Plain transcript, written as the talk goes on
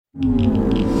Welcome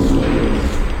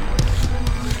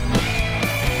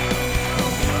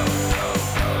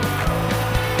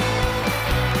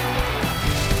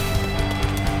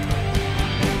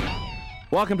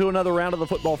to another round of the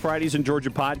Football Fridays in Georgia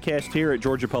podcast here at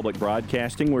Georgia Public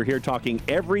Broadcasting. We're here talking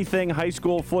everything high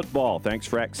school football. Thanks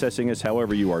for accessing us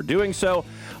however you are doing so.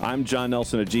 I'm John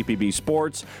Nelson of GPB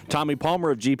Sports. Tommy Palmer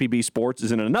of GPB Sports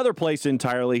is in another place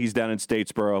entirely. He's down in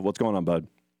Statesboro. What's going on, bud?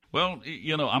 Well,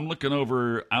 I'm looking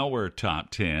over our top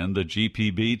 10, the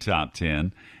GPB top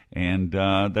 10, and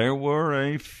there were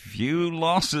a few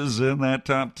losses in that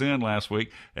top 10 last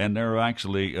week, and there are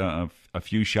actually a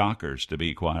few shockers, to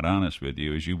be quite honest with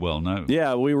you, as you well know.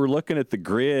 Yeah, we were looking at the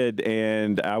grid,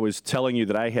 and I was telling you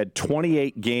that I had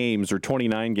 28 games or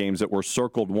 29 games that were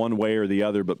circled one way or the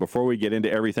other. But before we get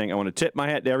into everything, I want to tip my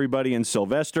hat to everybody in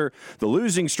Sylvester. The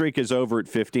losing streak is over at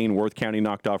 15. Worth County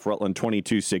knocked off Rutland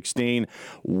 22-16.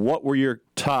 What were your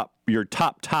top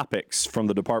topics from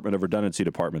the Department of Redundancy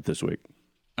Department this week?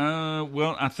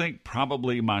 Well, I think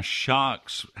probably my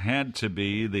shocks had to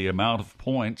be the amount of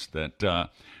points that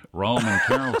Rome and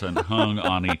Carrollton hung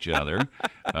on each other.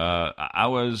 I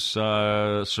was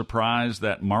surprised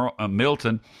that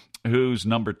Milton, who's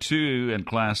number 2 in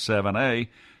Class 7A,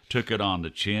 took it on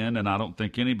the chin, and I don't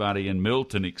think anybody in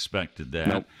Milton expected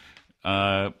that.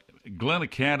 Nope. Glenn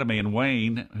Academy and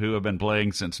Wayne, who have been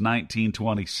playing since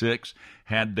 1926,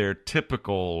 had their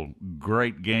typical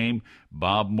great game.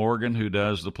 Bob Morgan, who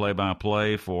does the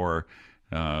play-by-play for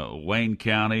Wayne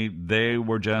County, they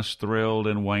were just thrilled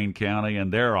in Wayne County,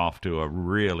 and they're off to a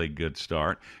really good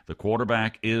start. The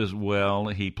quarterback is well.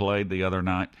 He played the other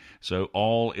night, so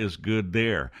all is good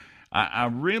there. I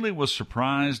really was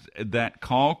surprised that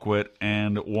Colquitt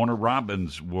and Warner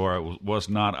Robins was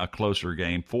not a closer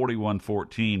game,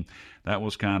 41-14. That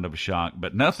was kind of a shock,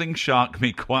 but nothing shocked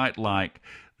me quite like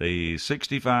the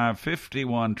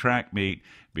 65-51 track meet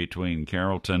between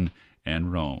Carrollton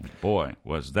and Rome. Boy,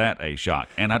 was that a shock.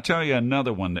 And I tell you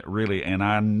another one that really, and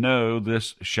I know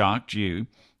this shocked you,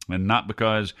 and not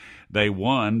because they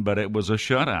won, but it was a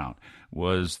shutout,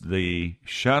 was the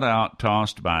shutout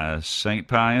tossed by St.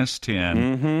 Pius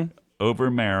X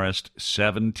over Marist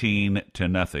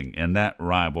 17-0 in that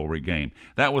rivalry game.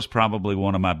 That was probably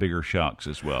one of my bigger shocks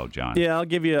as well, John. Yeah, I'll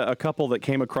give you a couple that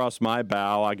came across my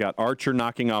bow. I got Archer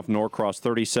knocking off Norcross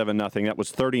 37-0. That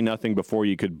was 30-0 before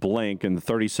you could blink, and the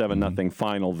 37-0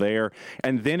 final there.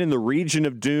 And then in the Region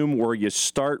of Doom, where you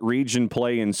start region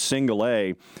play in Single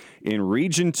A, in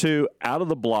Region 2, out of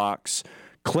the blocks,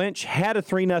 Clinch had a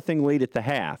 3-0 lead at the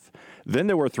half. Then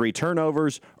there were 3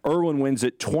 turnovers. Irwin wins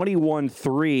it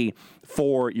 21-3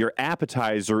 for your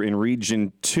appetizer in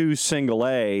Region 2 Single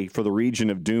A for the Region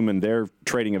of Doom and their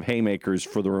trading of haymakers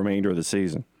for the remainder of the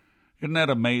season. Isn't that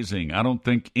amazing? I don't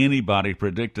think anybody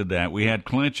predicted that. We had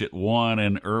Clinch at 1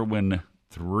 and Irwin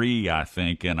 3, I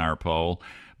think, in our poll.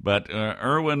 But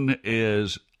Irwin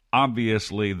is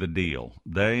obviously the deal.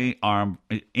 They are,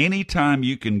 anytime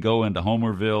you can go into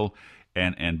Homerville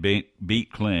and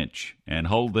beat Clinch and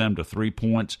hold them to 3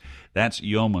 points, that's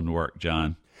yeoman work,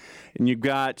 John. And you've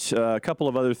got a couple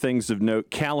of other things of note.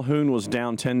 Calhoun was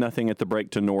down 10-0 at the break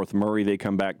to North Murray. They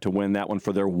come back to win that one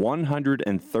for their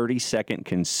 132nd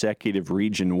consecutive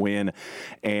region win.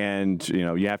 And,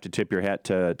 you have to tip your hat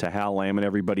to Hal Lamb and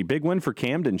everybody. Big win for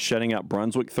Camden, shutting out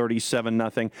Brunswick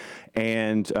 37-0.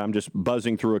 And I'm just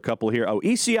buzzing through a couple here. Oh,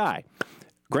 ECI.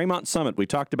 Graymont Summit, we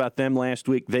talked about them last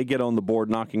week. They get on the board,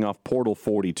 knocking off Portal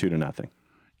 42-0.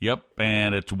 Yep,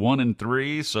 and it's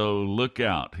 1-3, so look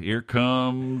out. Here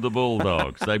come the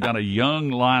Bulldogs. They've got a young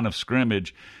line of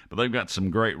scrimmage, but they've got some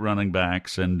great running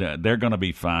backs, and they're going to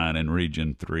be fine in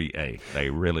Region 3A. They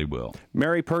really will.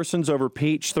 Mary Persons over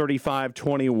Peach,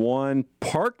 35-21.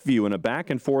 Parkview in a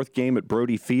back-and-forth game at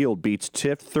Brody Field beats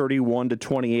Tiff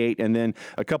 31-28. And then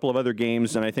a couple of other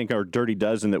games, and I think our Dirty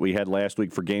Dozen that we had last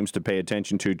week for games to pay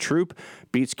attention to. Troop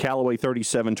beats Callaway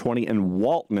 37-20, and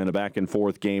Walton in a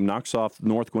back-and-forth game knocks off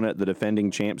North Gwinnett, the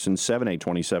defending champs, in 7A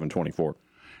 27-24.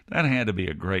 That had to be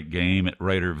a great game at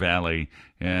Raider Valley,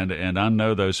 and I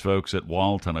know those folks at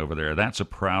Walton over there. That's a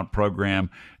proud program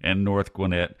in North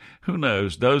Gwinnett. Who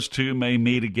knows? Those two may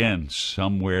meet again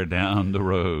somewhere down the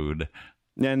road.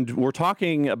 And we're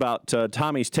talking about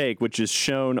Tommy's Take, which is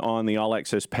shown on the All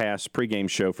Access Pass pregame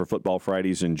show for Football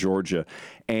Fridays in Georgia.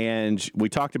 And we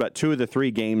talked about 2 of the 3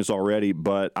 games already,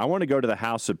 but I want to go to the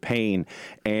House of Pain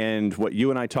and what you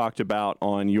and I talked about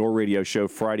on your radio show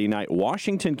Friday night.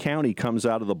 Washington County comes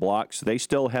out of the blocks. They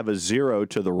still have a 0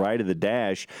 to the right of the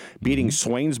dash, beating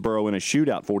Swainsboro in a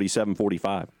shootout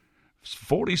 47-45.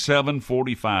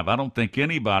 47-45. I don't think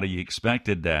anybody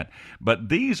expected that. But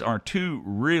these are 2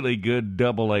 really good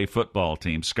Double-A football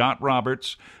teams. Scott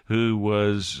Roberts, who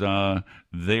was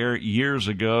there years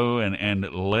ago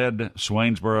and led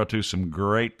Swainsboro to some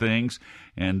great things.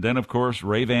 And then, of course,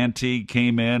 Ray Van Teague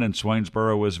came in, and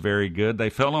Swainsboro was very good. They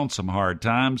fell on some hard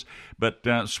times, but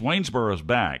Swainsboro's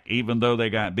back, even though they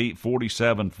got beat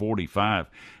 47-45.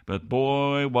 But,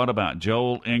 boy, what about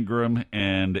Joel Ingram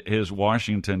and his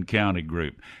Washington County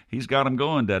group? He's got them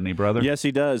going, doesn't he, brother? Yes,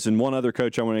 he does. And one other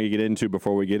coach I want to get into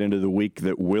before we get into the week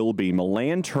that will be.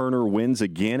 Milan Turner wins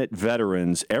again at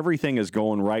Veterans. Everything is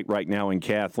going right now in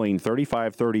Kathleen,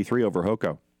 35-33 over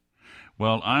Hoko.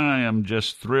 Well, I am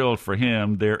just thrilled for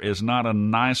him. There is not a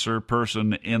nicer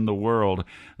person in the world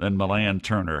than Milan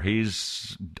Turner. He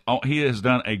has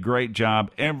done a great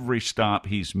job every stop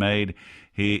he's made.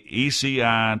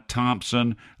 ECI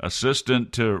Thompson,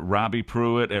 assistant to Robbie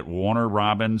Pruitt at Warner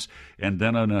Robins, and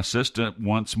then an assistant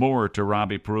once more to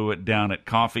Robbie Pruitt down at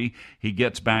Coffee. He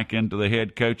gets back into the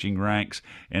head coaching ranks,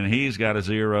 and he's got a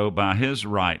 0 by his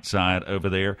right side over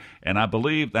there. And I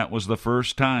believe that was the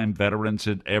first time Veterans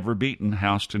had ever beaten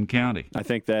Houston County. I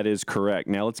think that is correct.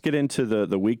 Now let's get into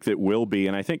the week that will be.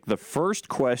 And I think the first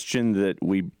question that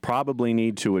we probably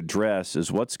need to address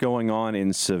is what's going on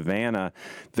in Savannah.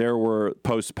 There were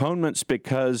postponements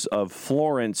because of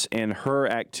Florence and her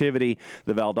activity.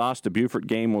 The Valdosta Beaufort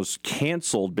game was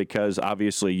canceled because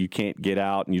obviously you can't get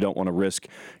out and you don't want to risk,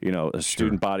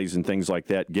 student bodies and things like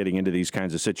that getting into these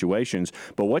kinds of situations.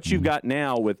 But what you've got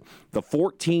now with the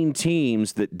 14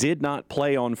 teams that did not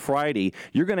play on Friday,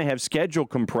 you're going to have schedule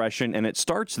compression, and it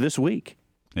starts this week.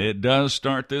 It does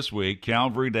start this week.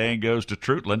 Calvary Day goes to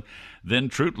Trutland. Then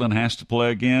Trutland has to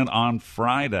play again on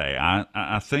Friday.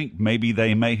 I think maybe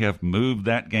they may have moved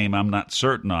that game. I'm not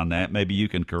certain on that. Maybe you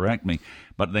can correct me.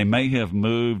 But they may have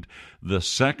moved the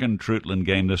second Trutland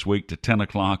game this week to 10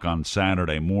 o'clock on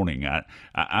Saturday morning.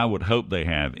 I would hope they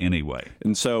have anyway.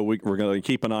 And so we're going to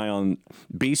keep an eye on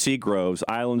BC Groves,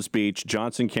 Islands Beach,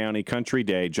 Johnson County, Country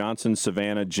Day, Johnson,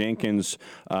 Savannah, Jenkins,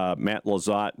 Matt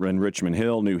Lazat, and Richmond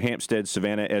Hill, New Hampstead,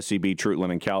 Savannah, SEB,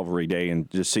 Trutland, and Calvary Day, and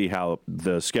just see how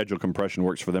the schedule compression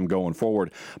works for them going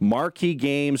forward. Marquee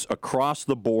games across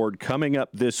the board coming up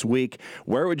this week.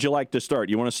 Where would you like to start?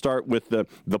 You want to start with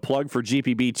the plug for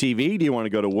GPB TV? Do you want to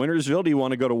go to Wintersville? Do you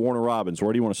want to go to Warner Robins?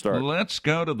 Where do you want to start? Let's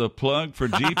go to the plug for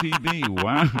GPB.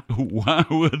 Why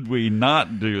would we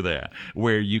not do that?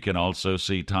 Where you can also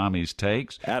see Tommy's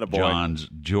Takes, Attaboy. John's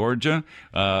Georgia,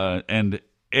 and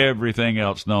everything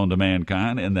else known to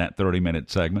mankind in that 30-minute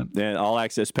segment. And All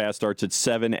Access Pass starts at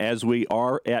 7 as we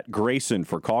are at Grayson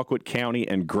for Colquitt County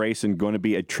and Grayson. Going to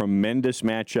be a tremendous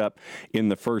matchup in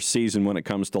the first season when it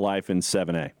comes to life in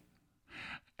 7A.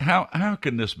 How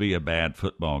can this be a bad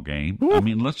football game? I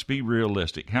mean, let's be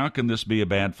realistic. How can this be a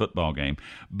bad football game?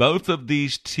 Both of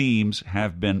these teams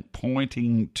have been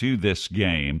pointing to this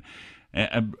game.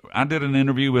 I did an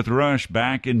interview with Rush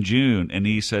back in June, and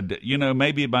he said,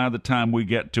 maybe by the time we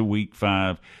get to week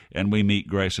 5 and we meet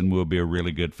Grayson, we'll be a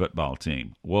really good football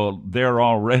team. Well, they're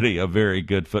already a very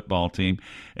good football team,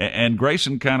 and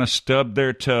Grayson kind of stubbed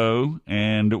their toe,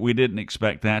 and we didn't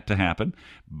expect that to happen.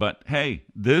 But, hey,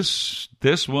 this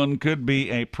one could be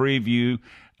a preview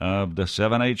of the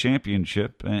 7A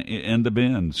championship in the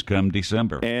Benz come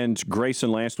December. And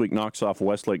Grayson last week knocks off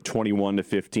Westlake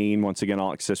 21-15. Once again,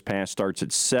 All Access Pass starts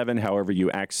at 7. However you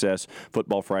access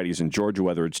Football Fridays in Georgia,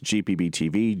 whether it's GPB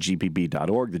TV,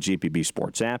 GPB.org, the GPB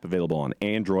Sports app, available on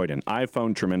Android and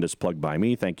iPhone. Tremendous plug by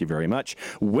me. Thank you very much.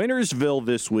 Wintersville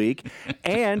this week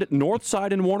and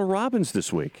Northside and Warner Robins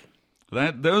this week.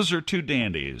 Those are two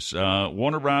dandies.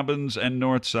 Warner Robins and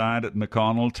Northside at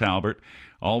McConnell Talbert.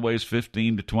 Always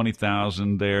 15 to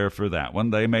 20,000 there for that one.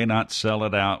 They may not sell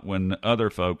it out when other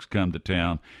folks come to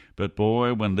town, but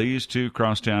boy, when these two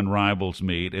crosstown rivals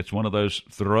meet, it's one of those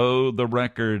throw the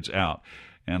records out.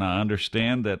 And I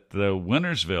understand that the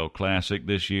Wintersville Classic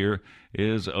this year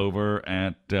is over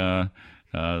at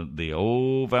the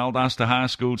old Valdosta High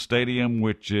School Stadium,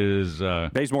 which is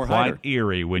quite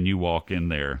eerie when you walk in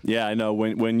there. Yeah, I know.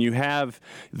 When you have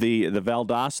the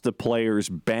Valdosta players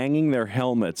banging their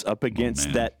helmets up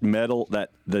against that metal,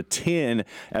 the tin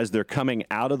as they're coming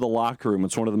out of the locker room,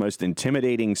 it's one of the most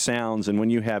intimidating sounds. And when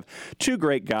you have two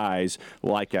great guys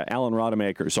like Alan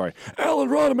Rodemaker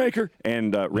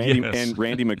and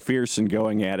Randy McPherson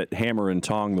going at it hammer and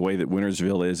tong the way that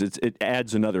Wintersville is, it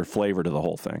adds another flavor to the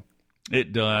whole thing.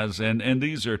 It does, and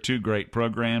these are two great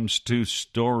programs, two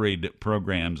storied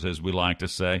programs, as we like to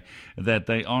say, that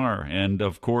they are. And,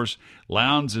 of course,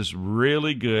 Lowndes is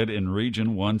really good in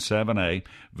Region 1-7A.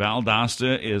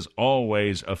 Valdosta is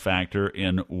always a factor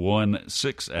in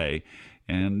 1-6A.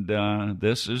 And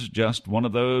this is just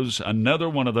another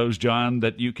one of those, John,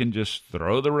 that you can just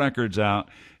throw the records out.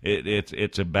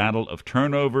 It's a battle of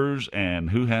turnovers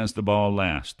and who has the ball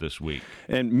last this week.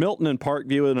 And Milton and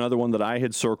Parkview, another one that I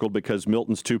had circled because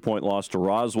Milton's 2-point loss to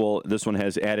Roswell. This one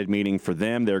has added meaning for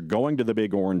them. They're going to the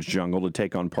Big Orange Jungle to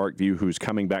take on Parkview, who's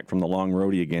coming back from the long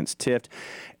roadie against Tift.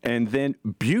 And then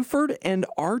Buford and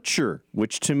Archer,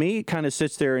 which to me kind of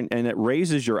sits there and it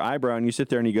raises your eyebrow, and you sit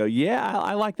there and you go, yeah,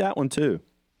 I like that one too.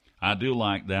 I do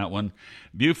like that one.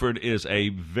 Buford is a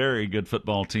very good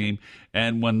football team,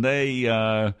 and when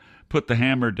they put the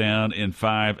hammer down in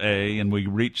 5A and we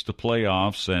reach the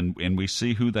playoffs and we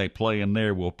see who they play in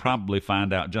there, we'll probably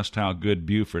find out just how good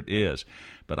Buford is.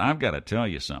 But I've got to tell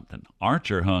you something.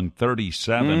 Archer hung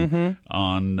 37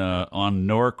 on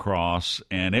Norcross,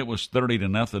 and it was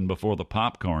 30-0 before the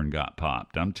popcorn got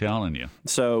popped. I'm telling you.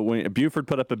 So when Buford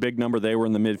put up a big number, they were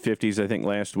in the mid-50s, I think,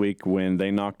 last week when they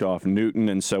knocked off Newton.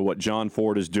 And so what John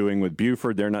Ford is doing with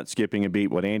Buford, they're not skipping a beat.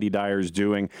 What Andy Dyer is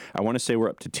doing, I want to say we're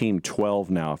up to team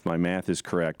 12 now, if my math is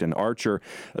correct. And Archer,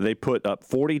 they put up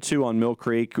 42 on Mill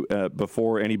Creek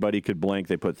before anybody could blink.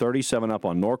 They put 37 up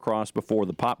on Norcross before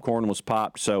the popcorn was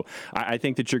popped. So I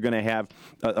think that you're going to have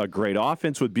a great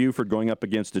offense with Buford going up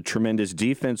against a tremendous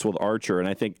defense with Archer, and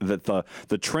I think that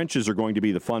the trenches are going to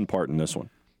be the fun part in this one.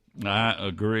 I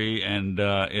agree, and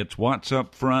it's what's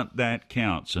up front that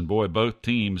counts. And, boy, both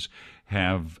teams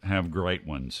have great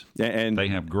ones. And they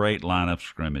have great line of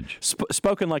scrimmage.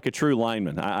 Spoken like a true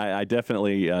lineman. I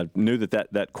definitely knew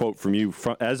that quote from you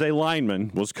as a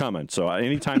lineman was coming. So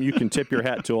anytime you can tip your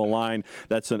hat to a line,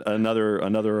 that's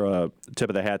another tip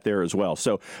of the hat there as well.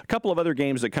 So a couple of other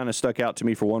games that kind of stuck out to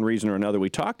me for one reason or another. We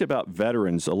talked about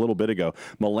veterans a little bit ago.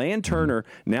 Milan Turner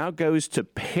now goes to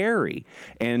Perry,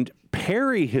 and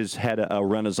Perry has had a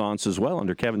renaissance as well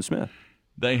under Kevin Smith.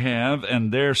 They have,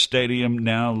 and their stadium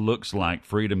now looks like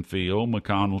Freedom Field,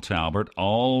 McConnell Talbot,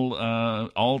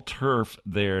 all turf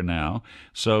there now.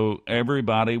 So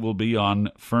everybody will be on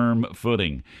firm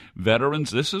footing.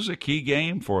 Veterans, this is a key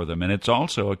game for them, and it's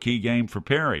also a key game for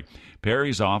Perry.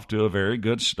 Perry's off to a very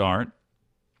good start.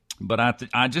 But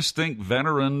I just think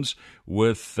veterans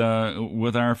with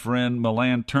our friend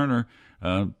Milan Turner,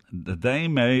 they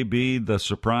may be the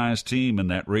surprise team in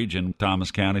that region.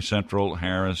 Thomas County, Central,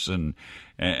 Harris, and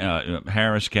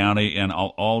Harris County, and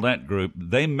all that group.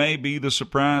 They may be the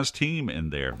surprise team in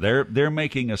there. They're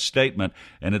making a statement,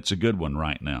 and it's a good one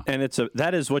right now. And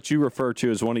that is what you refer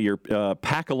to as one of your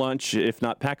pack-a-lunch, if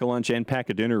not pack-a-lunch and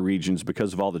pack-a-dinner regions,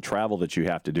 because of all the travel that you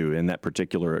have to do in that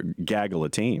particular gaggle of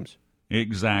teams.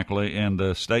 Exactly, and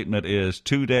the statement is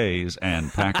 2 days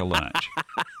and pack a lunch.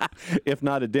 If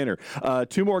not a dinner.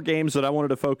 Two more games that I wanted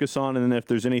to focus on, and then if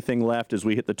there's anything left as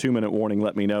we hit the 2-minute warning,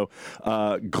 let me know.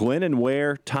 Glenn and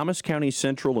Ware, Thomas County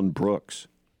Central, and Brooks.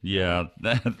 Yeah,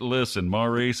 listen,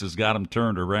 Maurice has got them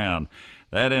turned around.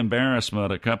 That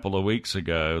embarrassment a couple of weeks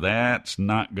ago, that's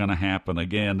not going to happen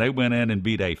again. They went in and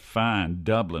beat a fine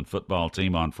Dublin football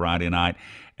team on Friday night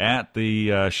at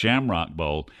the Shamrock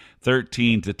Bowl,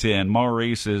 13-10.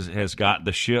 Maurice has got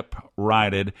the ship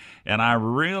righted, and I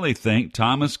really think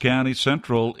Thomas County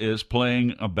Central is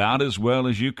playing about as well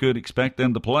as you could expect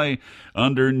them to play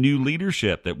under new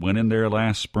leadership that went in there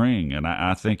last spring, and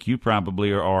I think you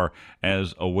probably are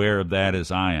as aware of that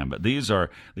as I am. But these are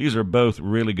both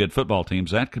really good football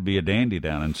teams. That could be a dandy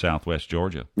down in Southwest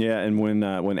Georgia. Yeah, and when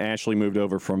Ashley moved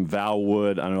over from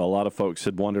Valwood, I know a lot of folks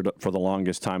had wondered for the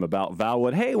longest time about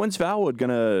Valwood. Hey, when's Valwood going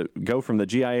to go from the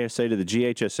GISA to the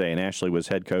GHSA? And Ashley was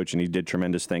head coach, and he did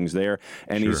tremendous things there.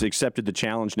 And He's accepted the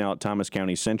challenge now at Thomas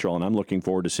County Central, and I'm looking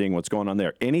forward to seeing what's going on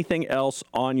there. Anything else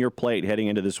on your plate heading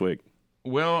into this week?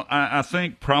 Well, I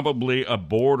think probably a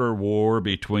border war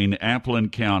between Appleton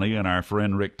County and our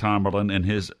friend Rick Tomberlin in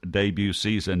his debut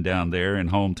season down there in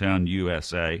hometown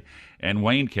USA, and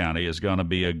Wayne County is going to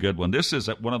be a good one. This is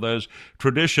one of those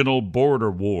traditional border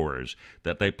wars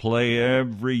that they play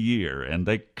every year, and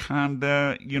they kind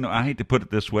of, I hate to put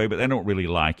it this way, but they don't really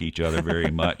like each other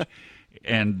very much.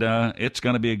 And it's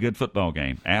going to be a good football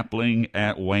game. Appling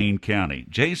at Wayne County.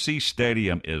 JC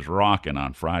Stadium is rocking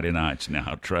on Friday nights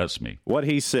now, trust me. What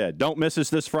he said. Don't miss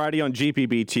us this Friday on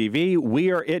GPB TV.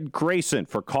 We are at Grayson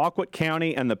for Colquitt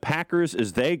County and the Packers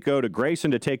as they go to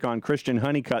Grayson to take on Christian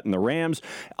Honeycutt and the Rams.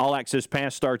 All Access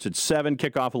Pass starts at 7,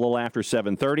 kickoff a little after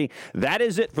 7:30. That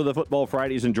is it for the Football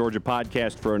Fridays in Georgia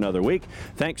podcast for another week.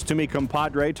 Thanks to me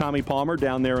compadre Tommy Palmer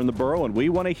down there in the borough, and we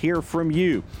want to hear from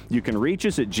you. You can reach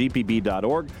us at gpb.org/sports.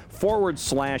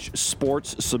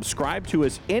 Subscribe to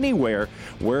us anywhere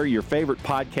where your favorite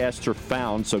podcasts are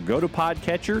found. So go to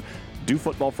Podcatcher, Do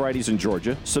Football Fridays in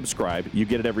Georgia. Subscribe. You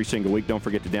get it every single week. Don't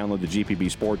forget to download the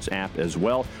GPB Sports app as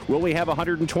well. Will we have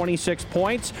 126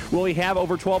 points? Will we have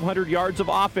over 1,200 yards of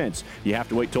offense? You have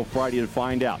to wait till Friday to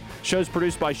find out. Show's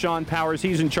produced by Sean Powers.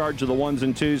 He's in charge of the ones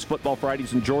and twos. Football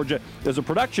Fridays in Georgia is a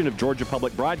production of Georgia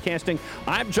Public Broadcasting.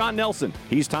 I'm John Nelson.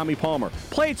 He's Tommy Palmer.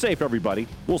 Play it safe, everybody.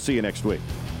 We'll see you next week.